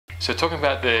So talking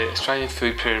about the Australian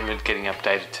food pyramid getting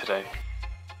updated today.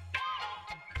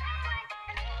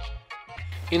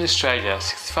 In Australia,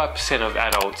 65% of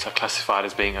adults are classified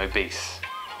as being obese.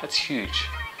 That's huge.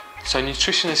 So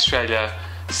Nutrition Australia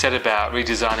set about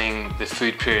redesigning the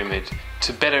food pyramid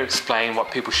to better explain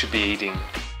what people should be eating.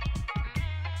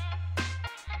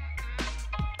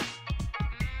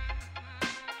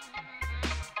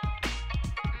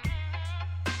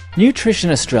 Nutrition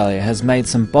Australia has made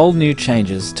some bold new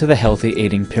changes to the healthy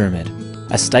eating pyramid,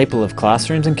 a staple of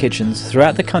classrooms and kitchens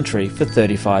throughout the country for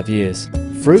 35 years.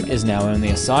 Fruit is now only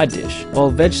a side dish, while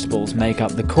vegetables make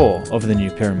up the core of the new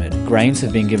pyramid. Grains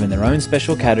have been given their own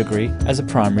special category as a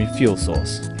primary fuel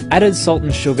source. Added salt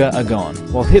and sugar are gone,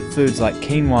 while hip foods like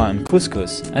quinoa and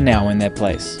couscous are now in their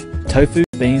place. Tofu,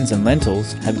 beans and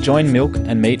lentils have joined milk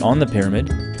and meat on the pyramid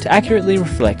to accurately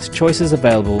reflect choices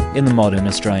available in the modern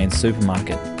Australian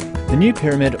supermarket. The new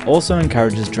pyramid also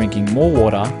encourages drinking more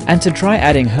water and to try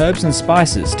adding herbs and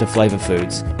spices to flavour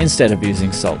foods instead of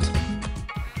using salt.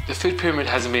 The food pyramid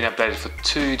hasn't been updated for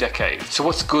 2 decades. So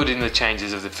what's good in the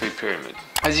changes of the food pyramid?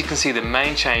 As you can see, the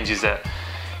main change is that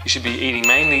you should be eating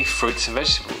mainly fruits and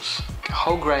vegetables.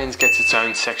 Whole grains gets its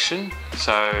own section,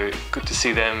 so good to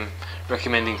see them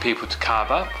recommending people to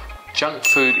carb up. Junk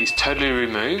food is totally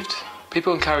removed.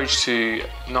 People encouraged to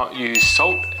not use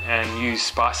salt and use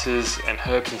spices and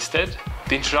herbs instead.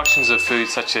 The introductions of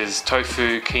foods such as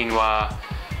tofu, quinoa,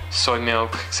 soy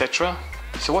milk, etc.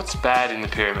 So what's bad in the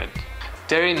pyramid?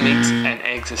 Dairy, meats and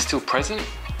eggs are still present.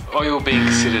 Oil being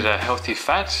considered a healthy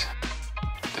fat.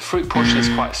 The fruit portion is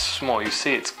quite small. You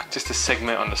see it's just a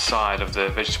segment on the side of the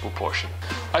vegetable portion.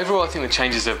 Overall, I think the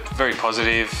changes are very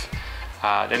positive.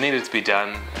 They needed to be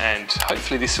done, and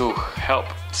hopefully this will help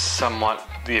somewhat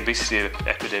the obesity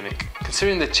epidemic.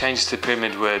 Considering the changes to the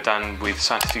pyramid were done with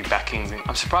scientific backings,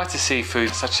 I'm surprised to see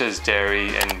foods such as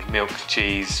dairy and milk,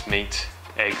 cheese, meat,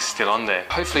 eggs still on there.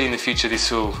 Hopefully in the future this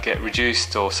will get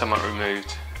reduced or somewhat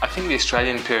removed. I think the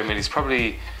Australian pyramid is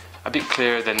probably a bit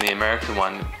clearer than the American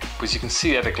one, because you can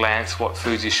see at a glance what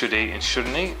foods you should eat and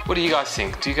shouldn't eat. What do you guys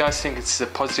think? Do you guys think it's a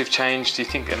positive change? Do you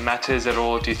think it matters at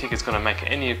all? Do you think it's going to make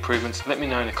any improvements? Let me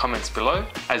know in the comments below.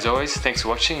 As always, thanks for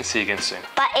watching and see you again soon.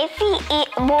 But if you eat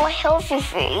more healthy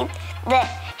food, the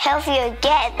healthier you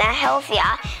get, the healthier,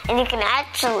 and you can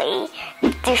actually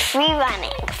do free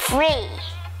running, free.